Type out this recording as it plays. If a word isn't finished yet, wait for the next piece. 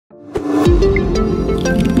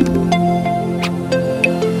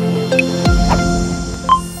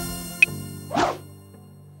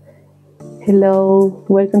Hello,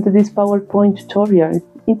 welcome to this PowerPoint tutorial.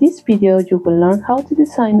 In this video, you will learn how to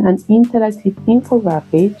design an interactive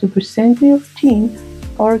infographic to present to your team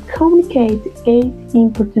or communicate 8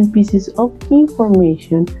 important pieces of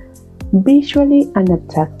information visually and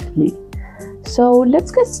attractively. So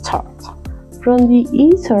let's get started. From the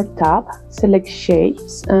Insert tab, select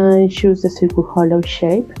Shapes and choose the circle hollow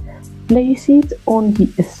shape. Place it on the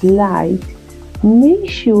slide. Make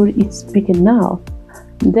sure it's big enough.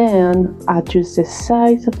 Then adjust the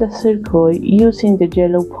size of the circle using the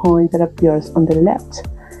yellow point that appears on the left.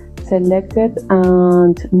 Select it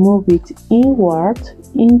and move it inward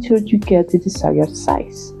until you get the desired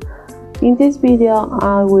size. In this video,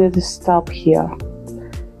 I will stop here.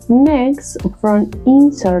 Next, from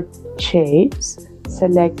Insert Shapes,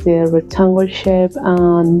 select the rectangle shape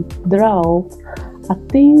and draw a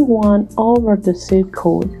thin one over the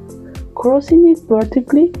circle, crossing it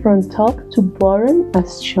vertically from top to bottom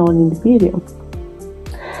as shown in the video.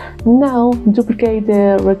 Now duplicate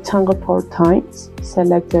the rectangle 4 times,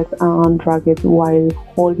 select it and drag it while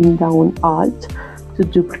holding down Alt to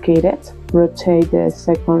duplicate it. Rotate the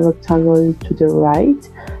second rectangle to the right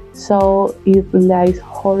so it lies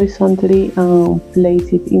horizontally and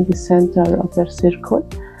place it in the center of the circle.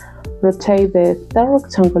 Rotate the third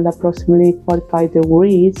rectangle approximately 45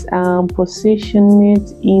 degrees and position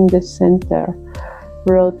it in the center.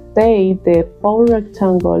 Rotate the fourth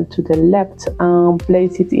rectangle to the left and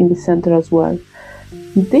place it in the center as well.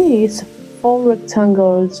 These 4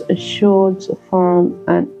 rectangles should form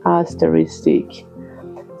an asterisk.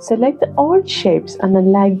 Select all shapes and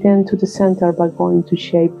align them to the center by going to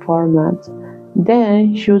Shape Format.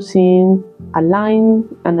 Then choosing Align,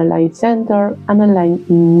 and Align Center, and Align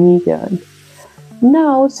Middle.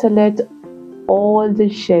 Now select all the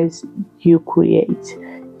shapes you create.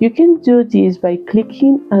 You can do this by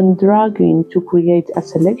clicking and dragging to create a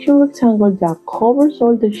selection rectangle that covers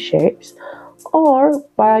all the shapes, or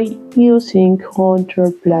by using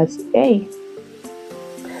Ctrl+A.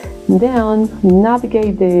 Then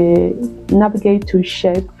navigate to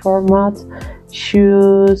Shape Format,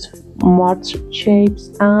 choose Merge Shapes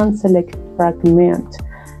and select Fragment.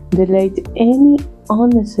 Delete any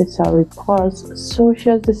unnecessary parts such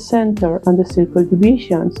as the center and the circle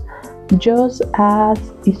divisions, just as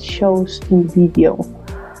it shows in the video.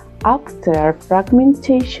 After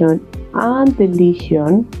fragmentation and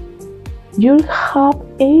deletion, you'll have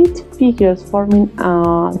 8 figures forming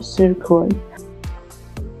a circle.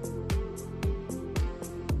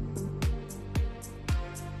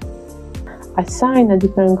 Assign a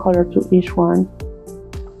different color to each one.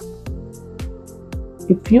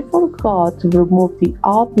 If you forgot to remove the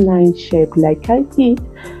outline shape like I did,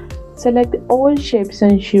 select all shapes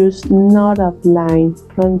and choose Not Outline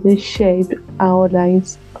from the Shape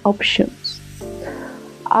Outlines options.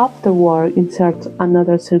 Afterward, insert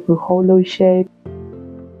another circle hollow shape.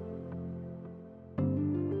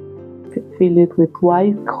 Fill it with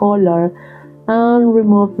white color and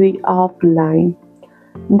remove the outline.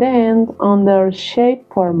 Then, under Shape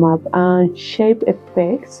Format and Shape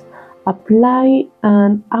Effects, apply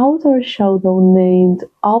an outer shadow named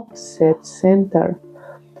Offset Center.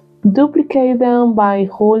 Duplicate them by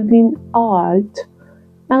holding Alt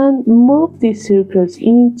and move these circles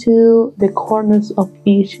into the corners of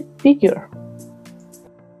each figure.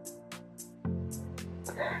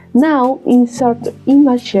 Now insert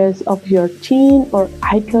images of your team or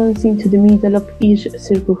icons into the middle of each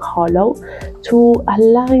circle hollow. To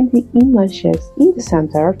align the images in the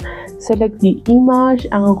center, select the image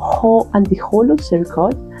and the hollow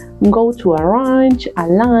circle. Go to Arrange,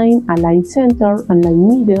 Align, Align Center,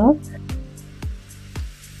 Align Middle.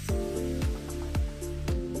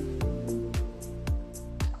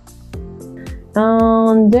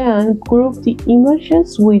 And then group the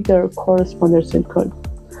images with their corresponding circle.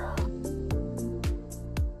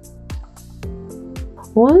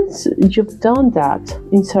 Once you've done that,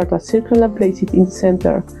 insert a circle and place it in the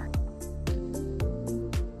center.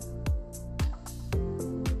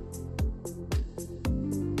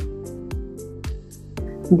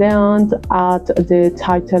 Then add the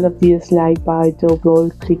title of the slide by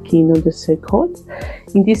double-clicking on the circle.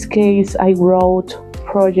 In this case, I wrote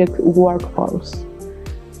Project Workforce.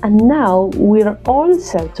 And now we're all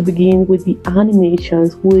set to begin with the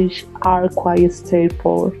animations, which are quite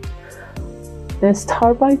straightforward. Let's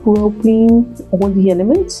start by grouping all the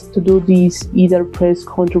elements. To do this, either press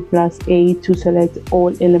Ctrl+A to select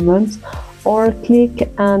all elements, or click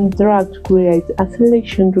and drag to create a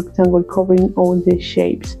selection rectangle covering all the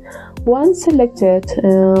shapes. Once selected,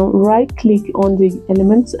 right-click on the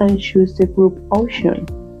elements and choose the Group option.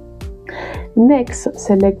 Next,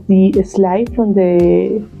 select the slide from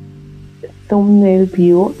the thumbnail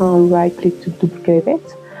view and right-click to duplicate it.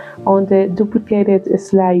 On the duplicated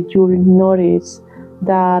slide, you will notice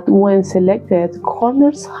that when selected,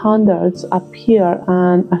 corners handles appear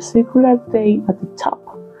and a circular date at the top.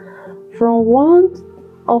 From one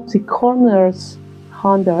of the corners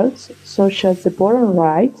handles, such as the bottom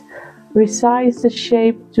right, resize the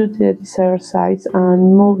shape to the desired size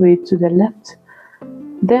and move it to the left.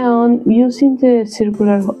 Then, using the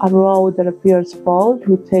circular arrow that appears above,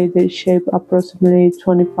 rotate the shape approximately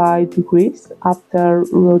 25 degrees. After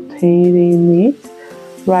rotating it,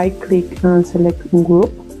 right-click and select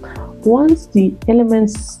Ungroup. Once the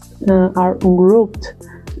elements are ungrouped,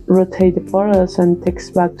 rotate the photos and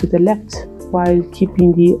text back to the left while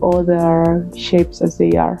keeping the other shapes as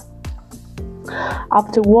they are.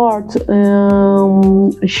 Afterward,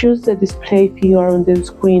 choose the display figure on the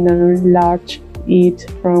screen and enlarge it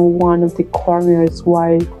from one of the corners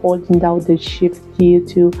while holding down the Shift key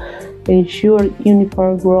to ensure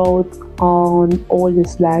uniform growth on all the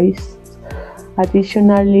slides.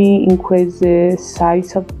 Additionally, increase the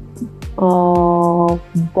size of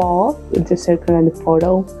both the circle and the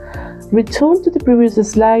photo. Return to the previous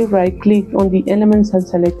slide, right-click on the elements and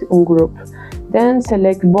select Ungroup. Then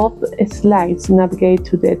select both slides, navigate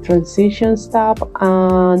to the Transitions tab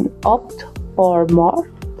and opt for More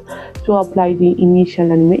to apply the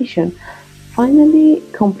initial animation. Finally,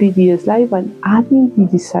 complete the slide by adding the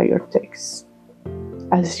desired text.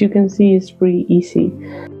 As you can see, it's pretty easy.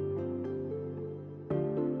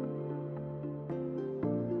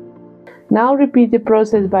 Now repeat the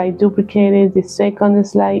process by duplicating the second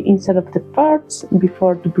slide instead of the first.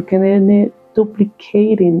 Before duplicating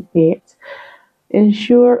it,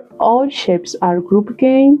 ensure all shapes are grouped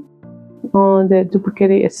again. On the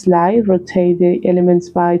duplicated slide, rotate the elements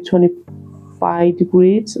by 25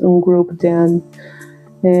 degrees, ungroup them.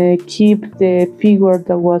 Keep the figure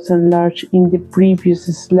that was enlarged in the previous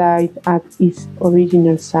slide at its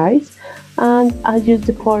original size and adjust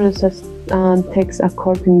the photos and text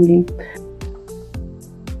accordingly.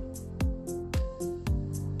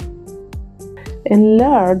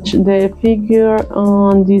 Enlarge the figure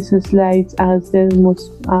on these slides as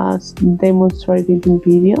demonstrated in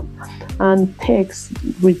video, and text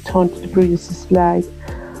return to the previous slide.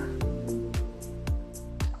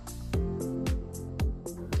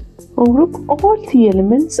 Ungroup all the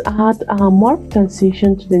elements, add a morph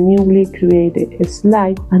transition to the newly created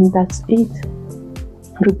slide, and that's it.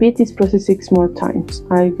 Repeat this process 6 more times.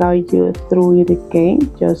 I'll guide you through it again,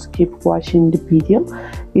 just keep watching the video.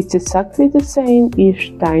 It's exactly the same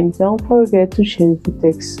each time. Don't forget to change the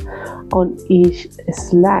text on each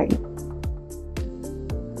slide.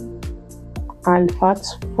 I'll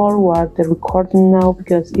fast forward the recording now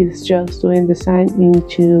because it's just doing the sign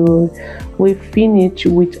until we finish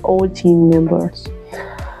with all team members.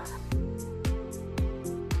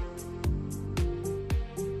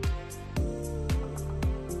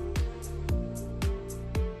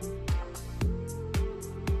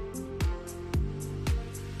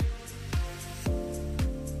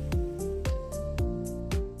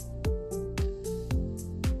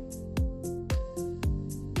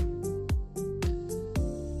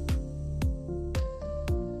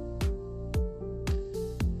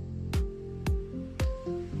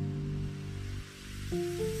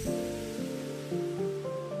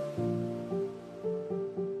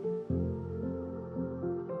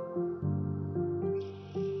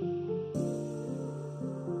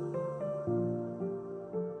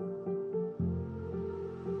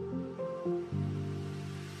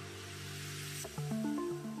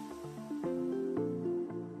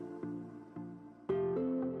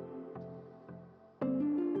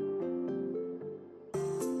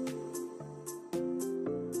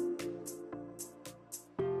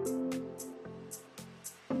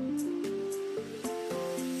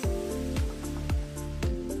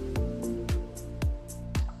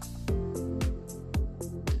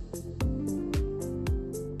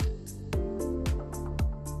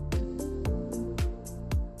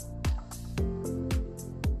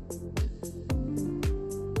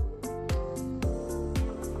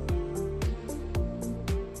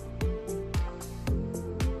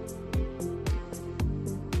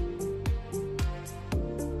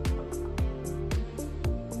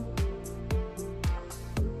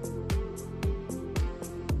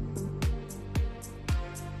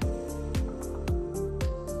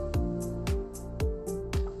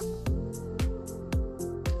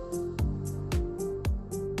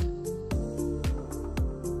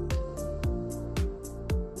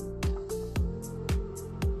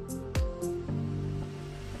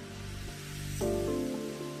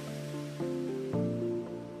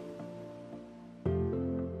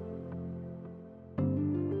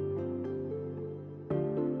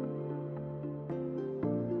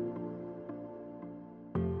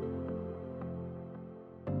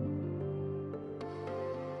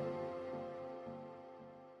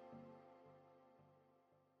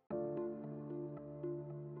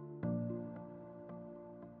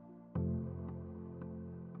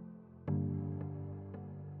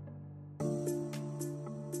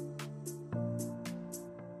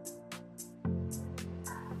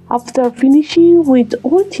 After finishing with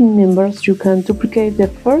all team members, you can duplicate the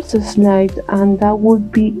first slide, and that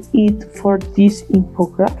would be it for this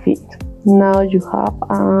infographic. Now you have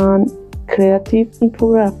a creative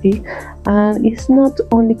infographic, and it's not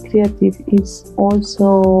only creative, it's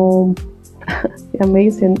also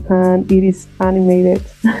amazing, and it is animated.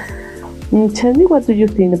 Tell me, what do you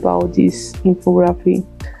think about this infographic?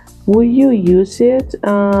 Will you use it,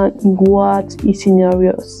 and in what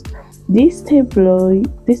scenarios? This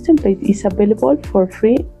template is available for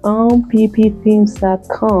free on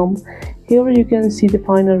ppthemes.com. Here you can see the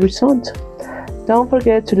final result. Don't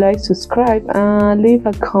forget to like, subscribe, and leave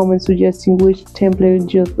a comment suggesting which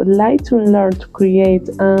template you'd like to learn to create,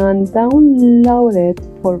 and download it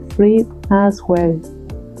for free as well.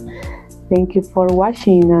 Thank you for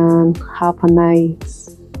watching, and have a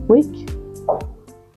nice week.